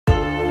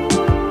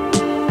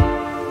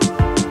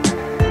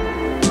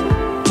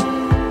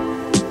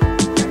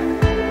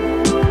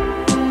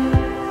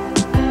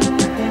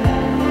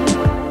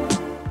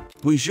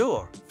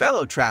Bonjour,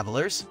 fellow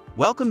travelers.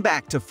 Welcome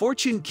back to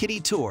Fortune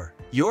Kitty Tour,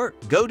 your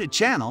go-to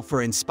channel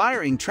for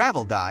inspiring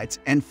travel guides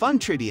and fun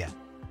trivia.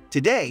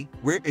 Today,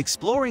 we're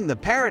exploring the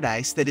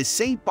paradise that is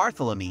St.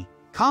 Bartholomew,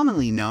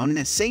 commonly known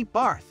as St.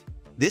 Barth.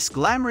 This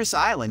glamorous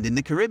island in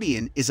the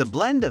Caribbean is a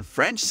blend of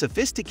French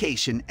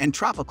sophistication and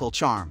tropical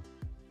charm.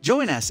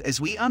 Join us as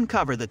we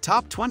uncover the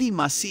top 20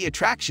 must-see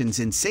attractions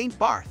in St.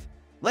 Barth.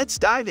 Let's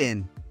dive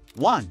in.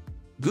 1.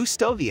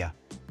 𝗏𝗏𝗲𝗄𝐬.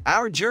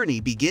 Our journey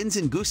begins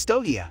in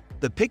𝗏𝗏𝗲𝗄,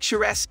 the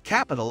picturesque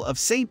capital of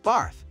St.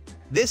 Barth.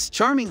 This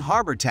charming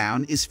harbor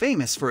town is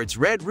famous for its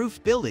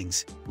red-roofed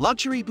buildings,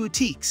 luxury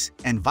boutiques,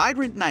 and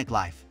vibrant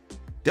nightlife.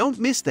 Don't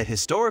miss the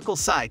historical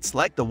sites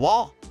like the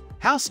Wall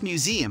House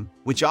Museum,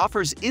 which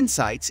offers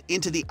insights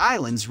into the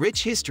island's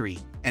rich history,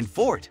 and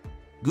Fort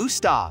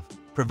Gustav,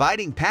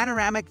 providing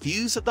panoramic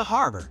views of the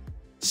harbor.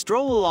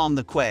 Stroll along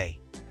the quay,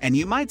 and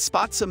you might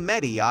spot some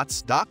meta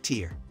yachts docked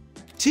here.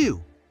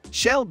 2.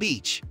 Shell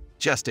Beach.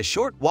 Just a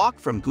short walk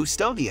from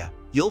𝗏𝗏𝗲𝗄,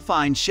 you'll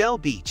find Shell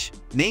Beach,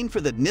 named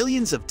for the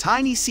millions of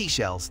tiny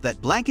seashells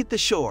that blanket the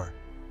shore.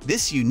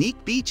 This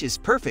unique beach is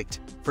perfect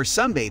for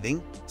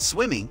sunbathing,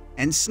 swimming,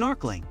 and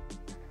snorkeling.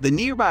 The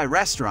nearby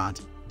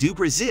restaurant,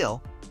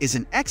 𝗓𝗏𝗏𝗲𝗏, is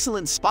an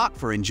excellent spot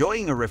for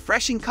enjoying a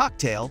refreshing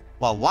cocktail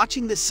while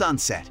watching the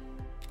sunset.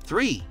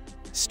 3.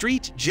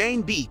 Street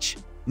Jane Beach.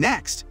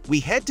 Next, we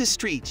head to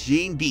Street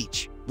Jane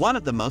Beach, one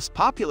of the most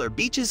popular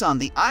beaches on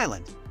the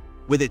island.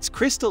 With its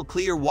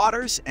crystal-clear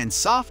waters and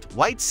soft,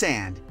 white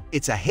sand,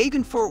 it's a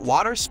haven for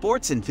water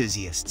sports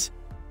enthusiasts.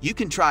 You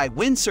can try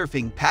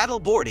windsurfing, paddle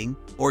boarding,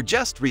 or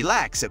just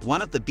relax at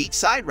one of the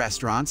beachside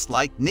restaurants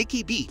like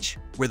Nikki Beach,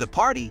 where the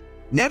party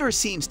never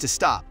seems to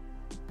stop.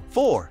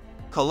 4.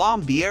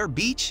 𝗏𝗏𝗲𝗄𝗏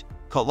Beach.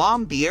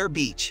 𝗏𝗏𝗲𝗄𝗏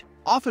Beach,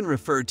 often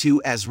referred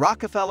to as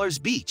Rockefeller's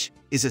Beach,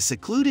 is a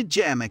secluded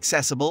gem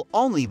accessible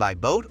only by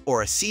boat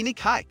or a scenic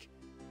hike.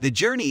 The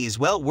journey is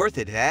well worth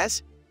it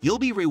as you'll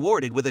be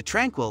rewarded with a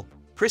tranquil,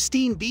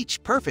 pristine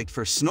beach perfect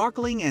for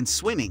snorkeling and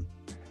swimming.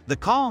 The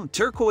calm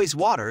turquoise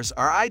waters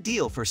are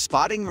ideal for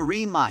spotting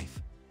marine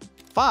life.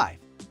 5.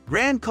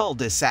 Grand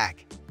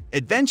Cul-de-Sac.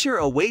 Adventure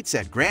awaits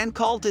at Grand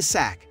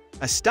Cul-de-Sac,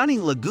 a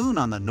stunning lagoon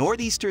on the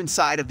northeastern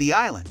side of the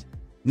island.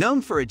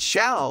 Known for its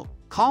shallow,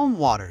 calm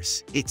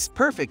waters, it's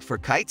perfect for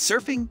kite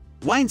surfing,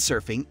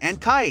 windsurfing,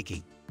 and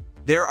kayaking.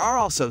 There are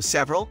also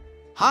several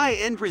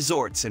high-end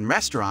resorts and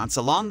restaurants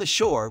along the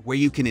shore where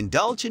you can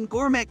indulge in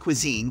gourmet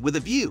cuisine with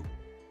a view.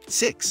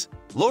 6.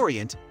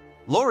 Lorient.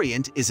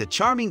 Lorient is a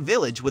charming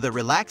village with a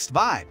relaxed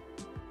vibe.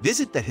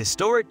 Visit the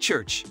historic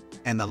church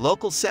and the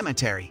local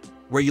cemetery,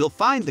 where you'll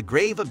find the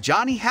grave of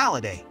Johnny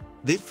Hallyday,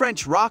 the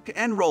French rock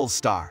and roll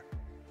star.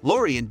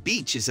 Lorient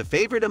Beach is a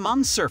favorite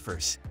among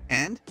surfers,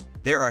 and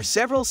there are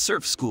several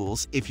surf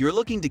schools if you're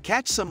looking to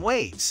catch some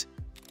waves.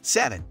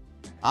 7.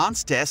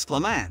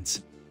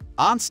 𝗏𝗏𝗄𝐴𝐴𝐻.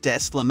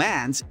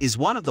 𝗏𝗏𝗄𝐴𝐻 is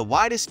one of the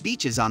widest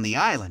beaches on the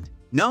island,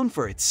 known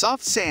for its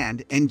soft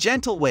sand and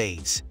gentle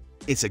waves.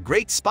 It's a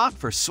great spot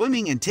for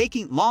swimming and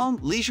taking long,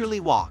 leisurely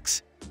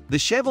walks. The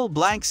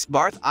𝗓𝗿𝗶𝗴𝗴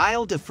Barth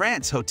Isle de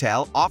France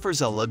Hotel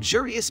offers a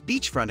luxurious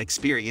beachfront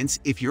experience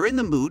if you're in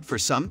the mood for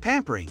some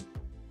pampering.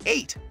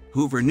 8.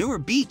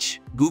 𝗏𝗏𝗄𝗏 Beach.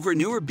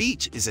 𝗏𝗏𝗄𝗏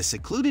Beach is a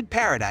secluded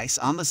paradise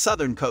on the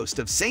southern coast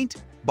of St.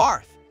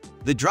 Barth.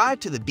 The drive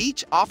to the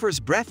beach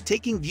offers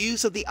breathtaking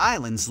views of the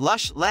island's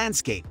lush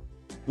landscape.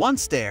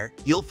 Once there,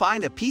 you'll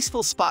find a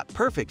peaceful spot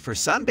perfect for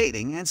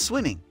sunbathing and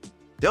swimming.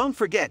 Don't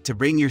forget to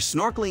bring your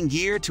snorkeling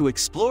gear to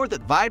explore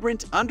that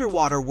vibrant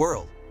underwater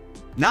world.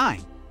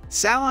 9.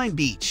 Saline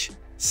Beach.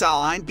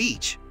 Saline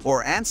Beach,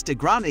 or Anse de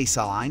Grande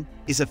Saline,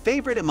 is a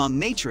favorite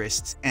among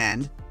naturists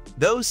and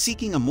those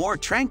seeking a more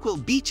tranquil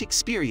beach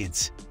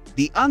experience.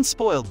 The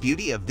unspoiled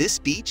beauty of this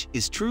beach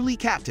is truly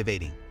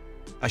captivating.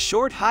 A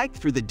short hike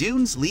through the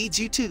dunes leads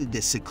you to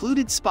this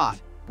secluded spot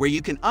where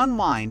you can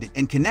unwind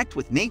and connect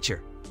with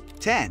nature.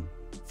 10.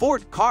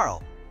 Fort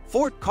Carl.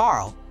 Fort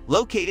Carl,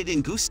 located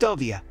in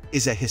𝗏𝗏𝗲𝗄𝗏,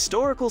 is a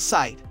historical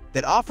site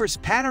that offers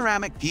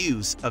panoramic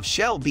views of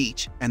Shell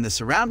Beach and the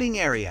surrounding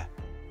area.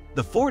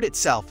 The fort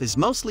itself is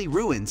mostly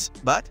ruins,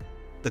 but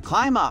the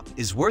climb up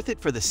is worth it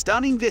for the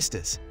stunning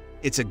vistas.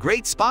 It's a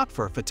great spot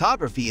for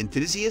photography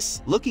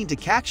enthusiasts looking to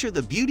capture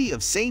the beauty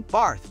of St.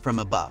 Barth from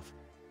above.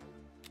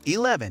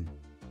 11.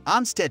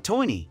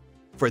 𝗏𝗏𝗄𝐴𝐻.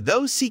 For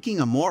those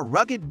seeking a more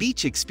rugged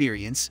beach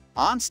experience,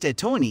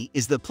 𝗏𝗏𝗄𝐴𝐻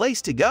is the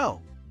place to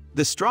go.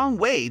 The strong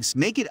waves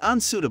make it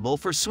unsuitable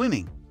for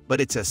swimming, but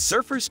it's a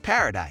surfer's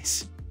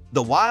paradise.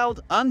 The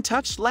wild,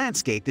 untouched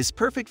landscape is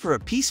perfect for a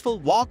peaceful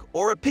walk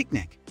or a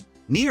picnic.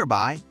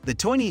 Nearby, the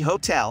𝗏𝗏𝗄𝐴𝐻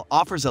Hotel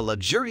offers a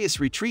luxurious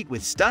retreat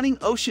with stunning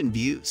ocean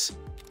views.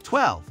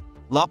 12.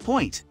 La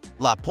Pointe.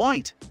 La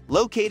Pointe,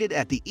 located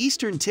at the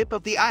eastern tip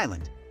of the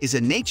island, is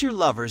a nature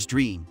lover's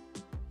dream.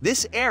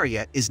 This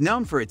area is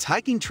known for its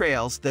hiking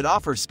trails that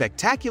offer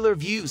spectacular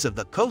views of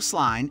the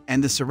coastline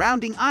and the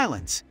surrounding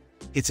islands.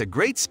 It's a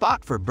great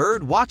spot for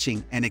bird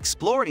watching and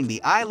exploring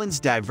the island's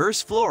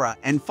diverse flora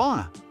and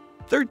fauna.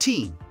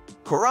 13.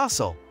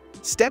 Corossol.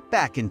 Step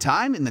back in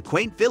time in the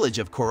quaint village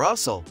of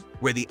Corossol,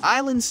 where the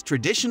island's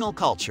traditional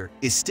culture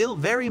is still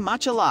very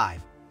much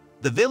alive.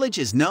 The village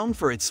is known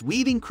for its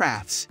weaving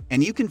crafts,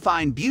 and you can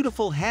find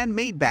beautiful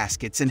handmade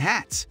baskets and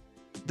hats.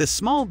 The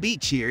small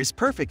beach here is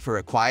perfect for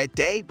a quiet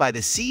day by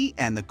the sea,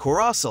 and the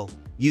𝗏𝗏𝗏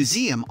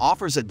Museum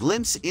offers a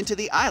glimpse into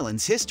the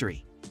island's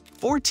history.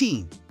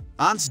 14.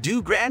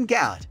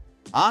 𝐼𝐚𝐭𝐜𝐡𝐢𝐧𝐠.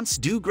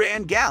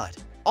 𝗬𝐴𝐚𝐴𝐻𝐿,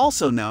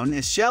 also known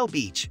as Shell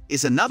Beach,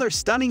 is another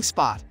stunning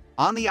spot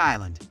on the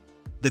island.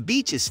 The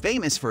beach is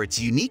famous for its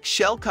unique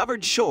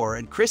shell-covered shore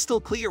and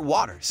crystal-clear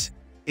waters.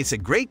 It's a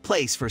great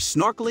place for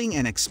snorkeling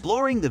and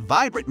exploring the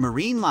vibrant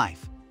marine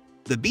life.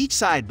 The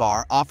beachside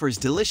bar offers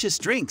delicious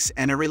drinks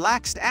and a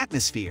relaxed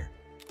atmosphere.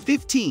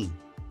 15.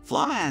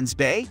 𝐓𝐴𝐻𝐿𝐴𝐴𝐻𝐿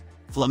Bay.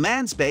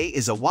 𝐓𝐴𝐻𝐿𝐴𝐻𝐿 Bay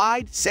is a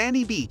wide,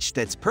 sandy beach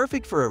that's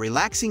perfect for a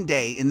relaxing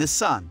day in the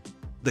sun.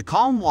 The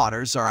calm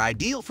waters are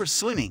ideal for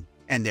swimming,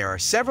 and there are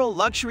several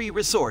luxury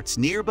resorts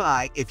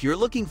nearby if you're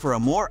looking for a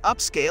more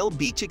upscale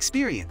beach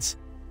experience.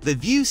 The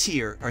views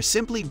here are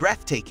simply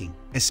breathtaking,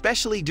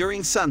 especially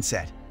during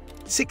sunset.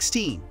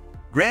 16.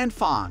 Grand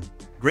Fonds.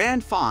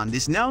 Grand Fonds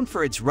is known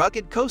for its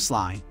rugged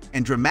coastline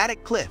and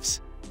dramatic cliffs.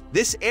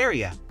 This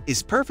area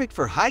is perfect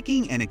for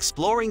hiking and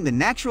exploring the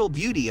natural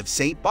beauty of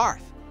St.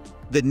 Barth.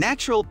 The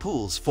natural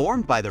pools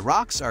formed by the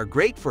rocks are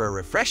great for a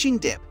refreshing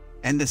dip,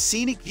 and the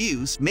scenic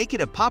views make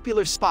it a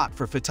popular spot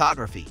for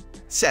photography.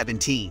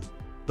 17.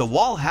 The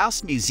Wall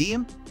House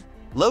Museum.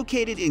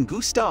 Located in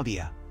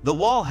𝗏𝗏𝗏𝗏, the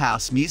Wall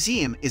House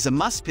Museum is a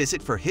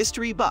must-visit for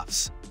history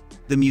buffs.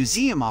 The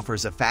museum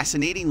offers a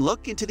fascinating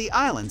look into the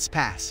island's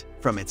past,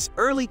 from its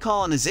early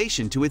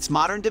colonization to its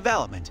modern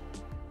development.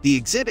 The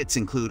exhibits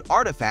include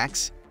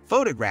artifacts,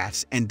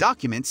 photographs, and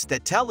documents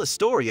that tell the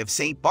story of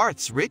St.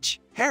 Barth's rich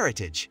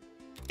heritage.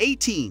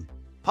 18.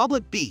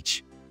 Public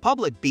Beach.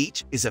 Public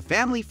Beach is a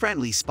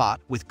family-friendly spot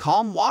with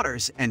calm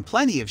waters and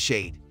plenty of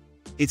shade.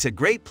 It's a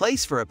great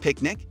place for a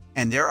picnic,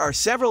 and there are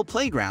several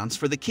playgrounds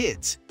for the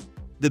kids.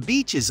 The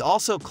beach is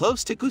also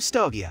close to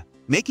𝗏𝗏𝗏𝗏,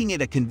 making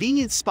it a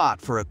convenient spot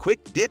for a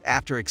quick dip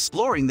after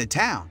exploring the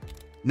town.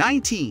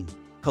 19.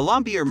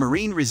 Columbia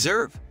Marine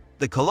Reserve.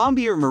 The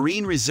Columbia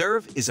Marine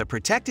Reserve is a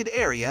protected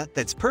area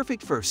that's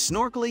perfect for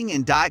snorkeling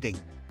and diving.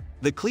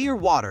 The clear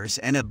waters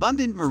and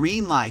abundant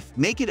marine life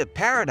make it a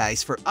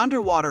paradise for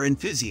underwater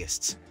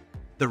enthusiasts.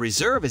 The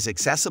reserve is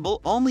accessible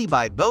only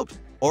by boat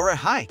or a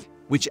hike,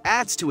 which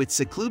adds to its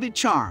secluded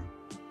charm.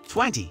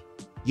 20.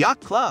 Yacht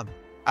Club.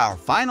 Our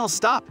final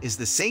stop is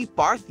the St.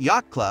 Barth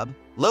Yacht Club,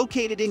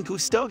 located in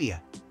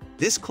𝗏𝗏𝗏𝗏.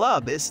 This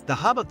club is the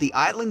hub of the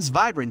island's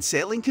vibrant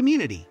sailing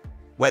community.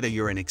 Whether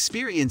you're an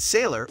experienced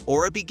sailor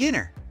or a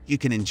beginner, you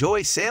can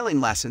enjoy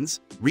sailing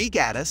lessons,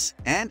 regattas,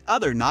 and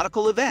other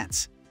nautical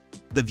events.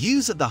 The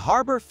views of the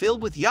harbor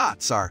filled with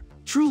yachts are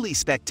truly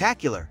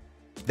spectacular.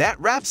 That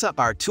wraps up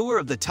our tour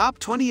of the top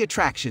 20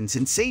 attractions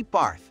in St.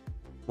 Barth.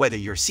 Whether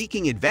you're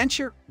seeking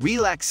adventure,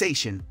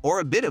 relaxation, or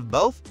a bit of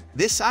both,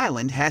 this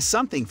island has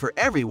something for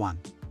everyone.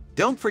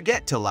 Don't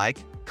forget to like,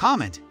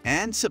 comment,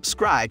 and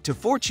subscribe to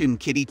Fortune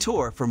Kitty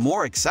Tour for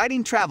more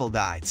exciting travel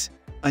guides.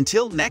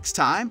 Until next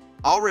time,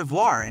 au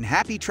revoir and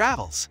happy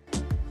travels!